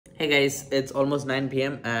Hey guys, it's almost 9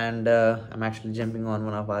 p.m. and I'm actually jumping on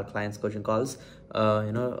one of our clients' coaching calls.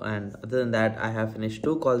 And other than that, I have finished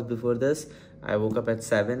 2 calls before this. I woke up at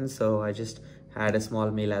 7, so I just had a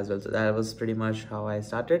small meal as well. So that was pretty much how I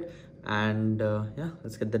started. And yeah,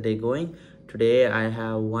 let's get the day going. Today I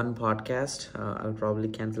have one podcast. I'll probably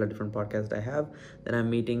cancel a different podcast I have. Then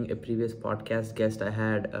I'm meeting a previous podcast guest I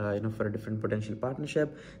had, for a different potential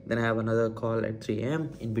partnership. Then I have another call at 3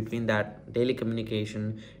 a.m. In between that, daily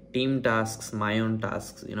communication, team tasks, my own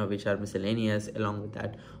tasks, which are miscellaneous. Along with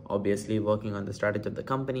that, obviously working on the strategy of the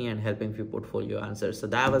company and helping few portfolio answers. So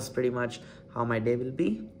that was pretty much how my day will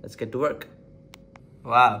be. Let's get to work.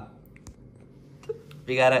 Wow.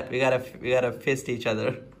 We gotta fist each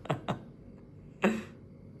other.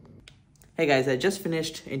 Hey guys, I just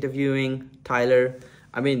finished interviewing Tyler.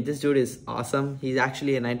 I mean, this dude is awesome. He's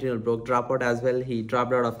actually a 19-year-old broke dropout as well. He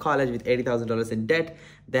dropped out of college with $80,000 in debt.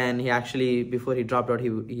 Then he actually, before he dropped out, he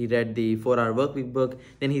read the 4-Hour Workweek book.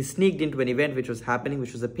 Then he sneaked into an event which was happening,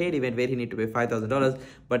 which was a paid event where he needed to pay $5,000.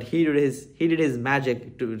 But he did his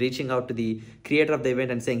magic to reaching out to the creator of the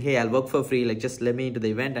event and saying, hey, I'll work for free. Like, just let me into the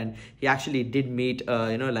event. And he actually did meet,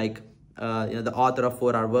 the author of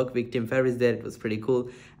 4-Hour Workweek, Tim Ferriss there. It was pretty cool.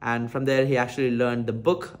 And from there, he actually learned the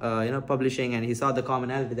book, publishing, and he saw the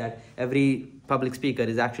commonality that every public speaker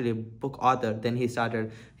is actually a book author. Then he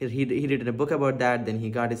started, he did a book about that. Then he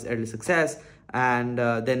got his early success. And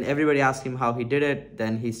then everybody asked him how he did it.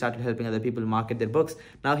 Then he started helping other people market their books.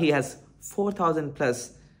 Now he has 4,000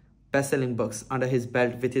 plus best-selling books under his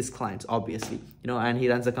belt with his clients, obviously, and he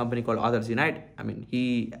runs a company called Authors Unite. I mean,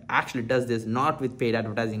 he actually does this not with paid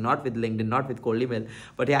advertising, not with LinkedIn, not with cold email,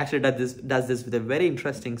 but he actually does this with a very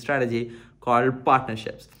interesting strategy called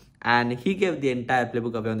partnerships. And he gave the entire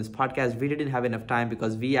playbook away on this podcast. We didn't have enough time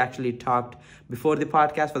because we actually talked before the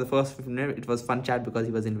podcast for the first 15 minutes. It was fun chat because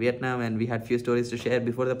he was in Vietnam and we had few stories to share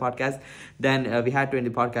before the podcast. Then we had to end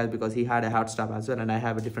the podcast because he had a hard stop as well, and I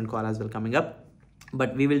have a different call as well coming up.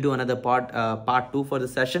 But we will do another part 2 for the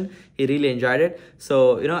session. He really enjoyed it.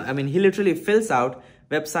 So, he literally fills out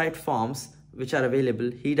website forms which are available.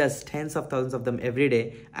 He does tens of thousands of them every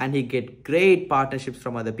day, and he get great partnerships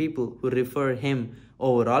from other people who refer him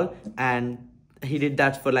overall. And he did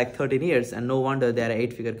that for like 13 years, and no wonder they're an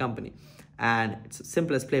 8-figure company. And it's the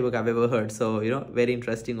simplest playbook I've ever heard. So, very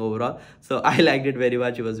interesting overall. So I liked it very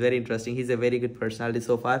much. It was very interesting. He's a very good personality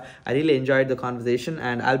so far. I really enjoyed the conversation,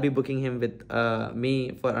 and I'll be booking him with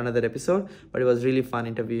me for another episode. But it was really fun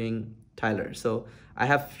interviewing Tyler. So I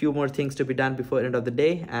have a few more things to be done before end of the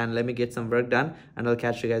day, and let me get some work done, and I'll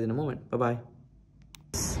catch you guys in a moment. Bye-bye.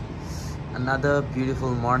 Another beautiful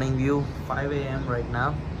morning view, 5 a.m. right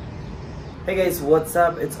now. Hey guys, what's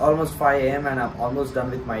up? It's almost 5 a.m. and I'm almost done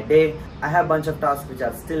with my day. I have a bunch of tasks which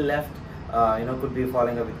are still left. Could be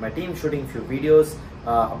following up with my team, shooting few videos,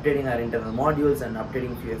 updating our internal modules and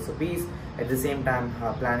updating few SOPs. At the same time,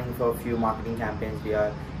 planning for a few marketing campaigns we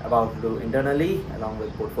are about to do internally along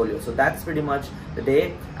with portfolio. So that's pretty much the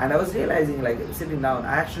day. And I was realizing, like, sitting down,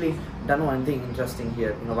 I actually done one thing interesting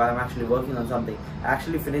here. While I'm actually working on something, I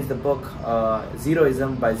actually finished the book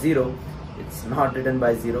Zeroism by Zero. It's not written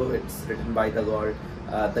by Zero, it's written by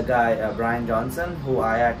the guy Brian Johnson, who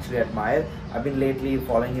I actually admire. I've been lately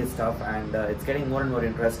following his stuff, and it's getting more and more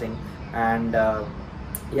interesting. And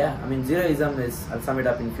Zeroism is, I'll sum it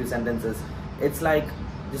up in a few sentences. It's like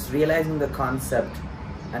just realizing the concept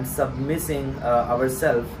and submissing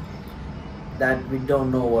ourselves that we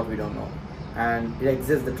don't know what we don't know. And it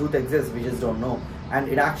exists, the truth exists, we just don't know. And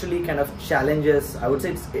it actually kind of challenges, I would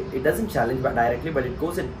say it doesn't challenge directly, but it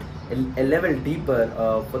goes a level deeper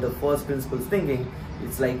for the first principles thinking.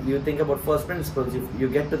 It's like you think about first principles, you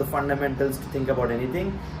get to the fundamentals to think about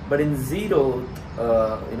anything. But in zero,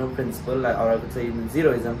 principle, or I would say in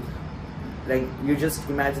Zeroism, like you just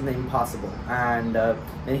imagine the impossible. And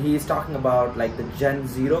he's talking about like the Gen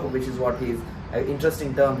Zero, which is what he's an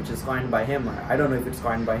interesting term which is coined by him. I don't know if it's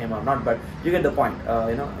coined by him or not, but you get the point.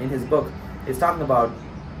 In his book, he's talking about,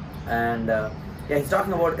 he's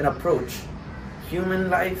talking about an approach, human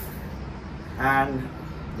life, and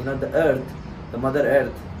the earth, the mother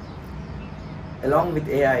earth, along with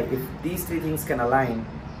AI. If these three things can align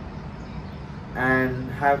and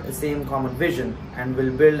have the same common vision, and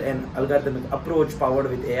will build an algorithmic approach powered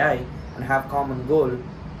with AI and have common goal,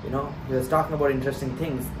 he was talking about interesting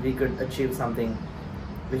things. We could achieve something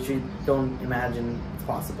which we don't imagine it's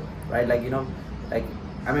possible, right? Like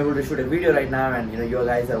I'm able to shoot a video right now, and you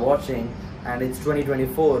guys are watching, and it's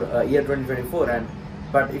 2024, year 2024,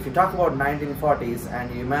 but if you talk about 1940s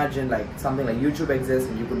and you imagine like something like YouTube exists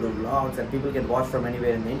and you could do vlogs and people can watch from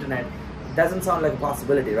anywhere in the internet, it doesn't sound like a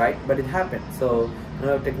possibility, right? But it happened. So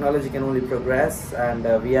technology can only progress, and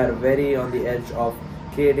we are very on the edge of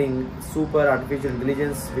creating super artificial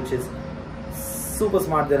intelligence which is super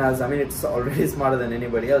smart than us. I mean, it's already smarter than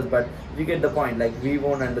anybody else, but you get the point. Like, we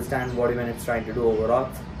won't understand what even it's trying to do overall.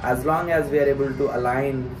 As long as we are able to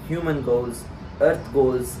align human goals, earth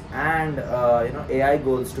goals, and AI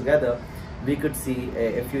goals together, we could see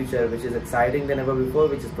a future which is exciting than ever before,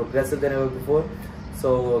 which is progressive than ever before.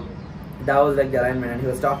 So that was like the alignment, and he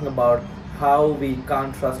was talking about how we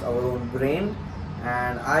can't trust our own brain,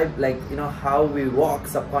 and I like, how we walk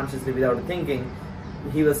subconsciously without thinking.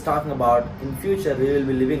 He was talking about in future we will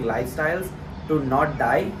be living lifestyles to not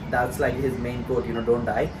die. That's like his main quote, don't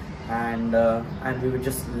die, and we would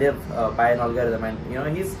just live by an algorithm.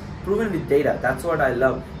 And he's proven with data. That's what I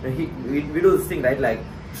love. We do this thing, right? Like,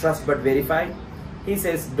 trust but verify. He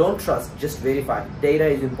says don't trust, just verify. Data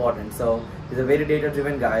is important. So he's a very data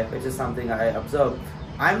driven guy, which is something I observe.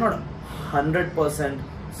 I'm not 100%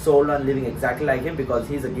 sold on living exactly like him, because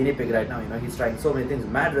he's a guinea pig right now. He's trying so many things.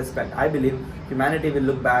 Mad respect. I believe humanity will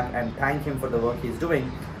look back and thank him for the work he's doing.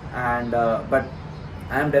 And but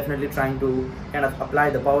I am definitely trying to kind of apply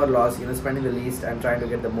the power laws, spending the least and trying to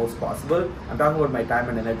get the most possible. I'm talking about my time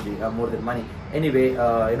and energy more than money. Anyway,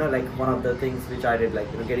 like one of the things which I did, like,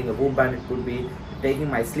 getting a whoop band, it could be taking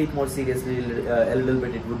my sleep more seriously a little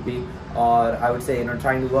bit, it would be, or I would say,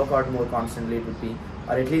 trying to work out more constantly, it would be,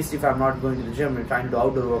 or at least if I'm not going to the gym and trying to do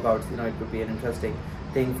outdoor workouts, it could be an interesting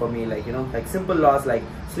thing for me. Like, like simple laws like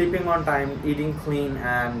sleeping on time, eating clean,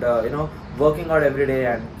 and working out every day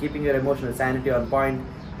and keeping your emotional sanity on point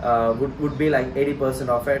would be like 80%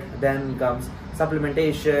 of it. Then comes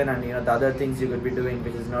supplementation and the other things you could be doing,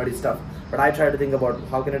 which is nerdy stuff, but I try to think about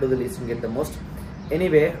how can I do the least and get the most.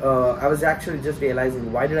 Anyway, I was actually just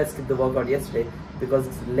realizing, why did I skip the workout yesterday? Because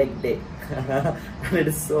it's leg day and it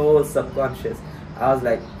is so subconscious. I was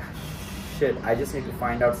like, shit, I just need to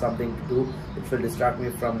find out something to do which will distract me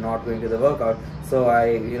from not going to the workout. So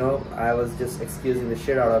I was just excusing the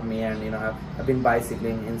shit out of me, and I've been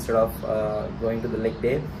bicycling instead of going to the leg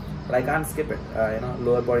day, but I can't skip it.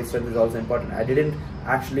 Lower body strength is also important. I didn't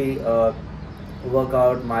actually work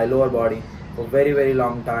out my lower body for very, very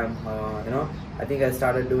long time. I think I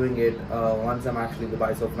started doing it once I'm actually in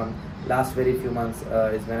Dubai. So from last very few months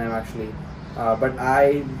is when I'm actually but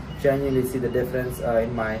I genuinely see the difference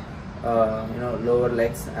in my lower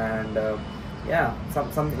legs, and yeah,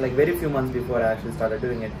 something like very few months before I actually started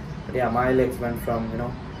doing it. But yeah, my legs went from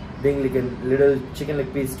being like a little chicken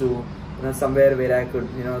leg piece to somewhere where I could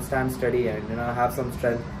stand steady and have some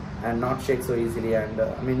strength and not shake so easily. And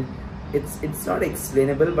I mean, it's not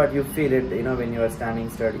explainable, but you feel it when you are standing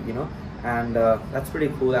steady, and that's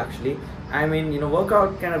pretty cool actually. I mean,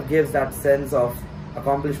 workout kind of gives that sense of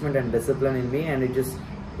accomplishment and discipline in me, and it just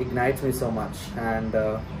ignites me so much. And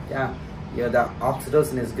yeah, the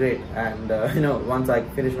oxytocin is great, and once I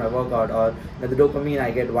finish my workout, or the dopamine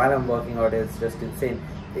I get while I'm working out is just insane.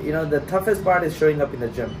 The toughest part is showing up in the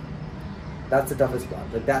gym. That's the toughest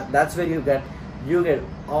part. Like that's where you get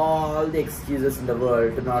all the excuses in the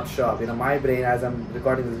world to not show up. My brain, as I'm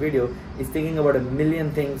recording this video, is thinking about a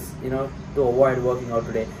million things to avoid working out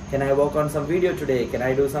today. Can I work on some video today? Can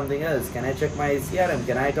I do something else? Can I check my CRM?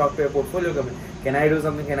 Can I talk to a portfolio company? Can I do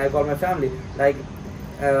something? Can I call my family? Like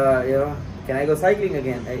can I go cycling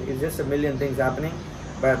again? It's just a million things happening.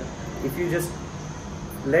 But if you just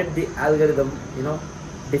let the algorithm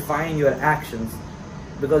define your actions,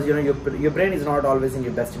 because your brain is not always in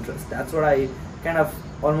your best interest. That's what I kind of,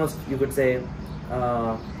 almost you could say,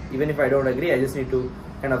 even if I don't agree, I just need to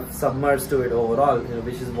kind of submerge to it overall,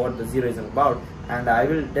 which is what the zero is about. And I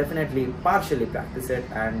will definitely partially practice it,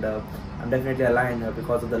 and I'm definitely aligned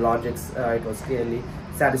because of the logics. It was clearly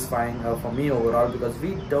satisfying for me overall, because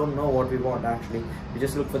we don't know what we want actually. We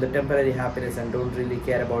just look for the temporary happiness and don't really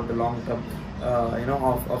care about the long term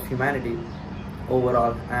of humanity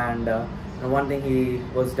overall. And one thing he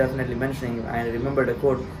was definitely mentioning, I remembered a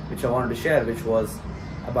quote which I wanted to share, which was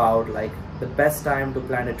about like, the best time to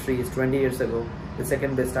plant a tree is 20 years ago, the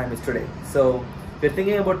second best time is today. So if you're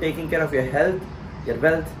thinking about taking care of your health, your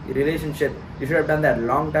wealth, your relationship, you should have done that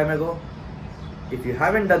long time ago. If you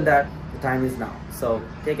haven't done that, the time is now. So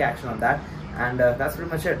take action on that. And that's pretty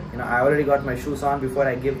much it. I already got my shoes on before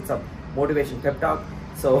I give some motivation pep talk,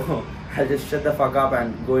 so I'll just shut the fuck up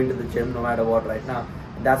and go into the gym no matter what right now.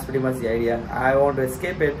 That's pretty much the idea. I want to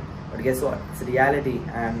escape it, but guess what? It's reality,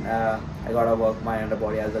 and I gotta work my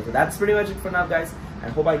underbody as well. So that's pretty much it for now, guys.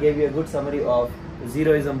 And hope I gave you a good summary of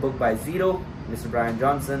Zeroism book by Zero, Mr. Brian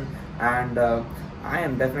Johnson. And I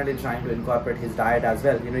am definitely trying to incorporate his diet as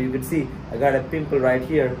well. You can see I got a pimple right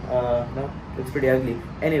here. No, it's pretty ugly.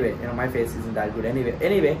 Anyway, my face isn't that good.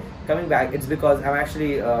 Anyway, coming back, it's because I'm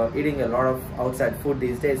actually eating a lot of outside food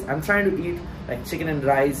these days. I'm trying to eat like chicken and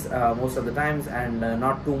rice most of the times, and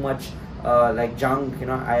not too much like junk.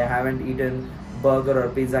 I haven't eaten burger or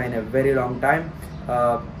pizza in a very long time.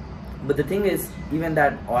 But the thing is, even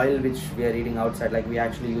that oil which we are eating outside, like we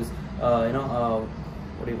actually use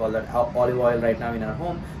what do you call that, olive oil right now in our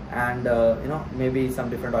home, and maybe some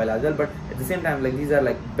different oil as well, but at the same time, like these are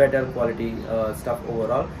like better quality stuff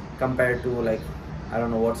overall compared to, like, I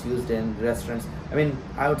don't know what's used in restaurants. I mean,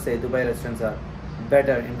 I would say Dubai restaurants are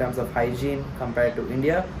better in terms of hygiene compared to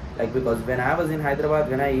India, like, because when I was in Hyderabad,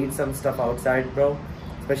 when I eat some stuff outside, bro,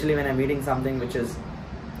 especially when I'm eating something which is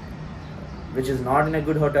not in a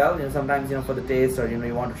good hotel, sometimes, for the taste, or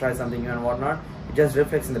you want to try something new and whatnot, it just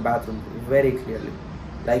reflects in the bathroom very clearly.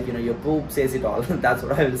 Like, your poop says it all. That's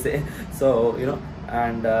what I will say. So,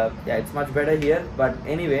 and yeah, it's much better here. But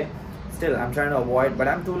anyway, still I'm trying to avoid, but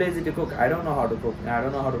I'm too lazy to cook. I don't know how to cook. I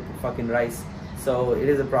don't know how to cook fucking rice. So it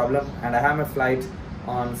is a problem. And I have my flight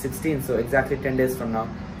on 16th, so exactly 10 days from now.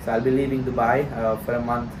 So I'll be leaving Dubai for a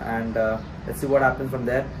month, and let's see what happens from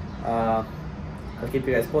there. I'll keep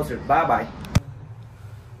you guys posted. Bye bye.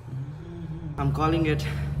 I'm calling it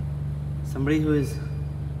somebody who is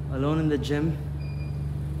alone in the gym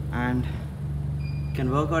and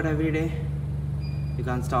can work out every day. You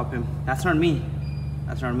can't stop him. That's not me.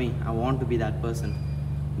 That's not me. I want to be that person,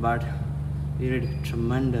 but you need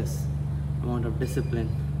tremendous amount of discipline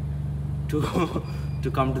to to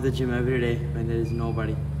come to the gym every day when there is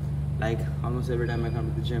nobody. Like, almost every time I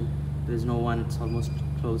come to the gym, there is no one. It's almost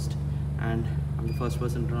closed, and I'm the first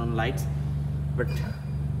person to turn on lights. But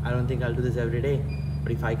I don't think I'll do this every day.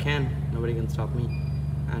 But if I can, nobody can stop me.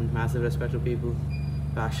 And massive respect to people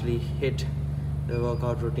who actually hit the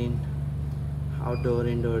workout routine. Outdoor,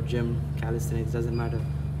 indoor, gym, calisthenics, doesn't matter.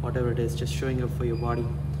 Whatever it is, just showing up for your body,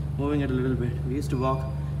 moving it a little bit. We used to walk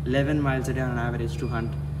 11 miles a day on average to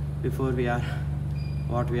hunt before we are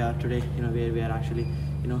what we are today, where we are actually,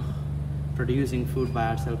 producing food by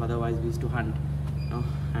ourselves. Otherwise we used to hunt,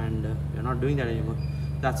 and we're not doing that anymore.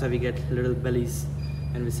 That's why we get little bellies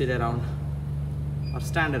and we sit around or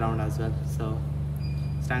stand around as well. So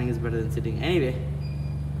standing is better than sitting. Anyway,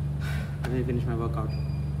 let me finish my workout.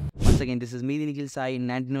 Once again, this is me, Nikhil,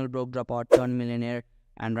 19-year-old broke dropout, turned millionaire,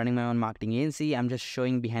 and running my own marketing agency. I'm just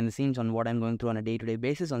showing behind the scenes on what I'm going through on a day-to-day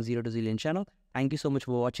basis on Zero to Zillion channel. Thank you so much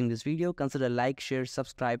for watching this video. Consider like, share,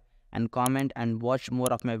 subscribe, and comment, and watch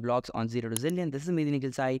more of my vlogs on Zero to Zillion. This is me,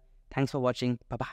 Nikhil. Thanks for watching. Bye-bye.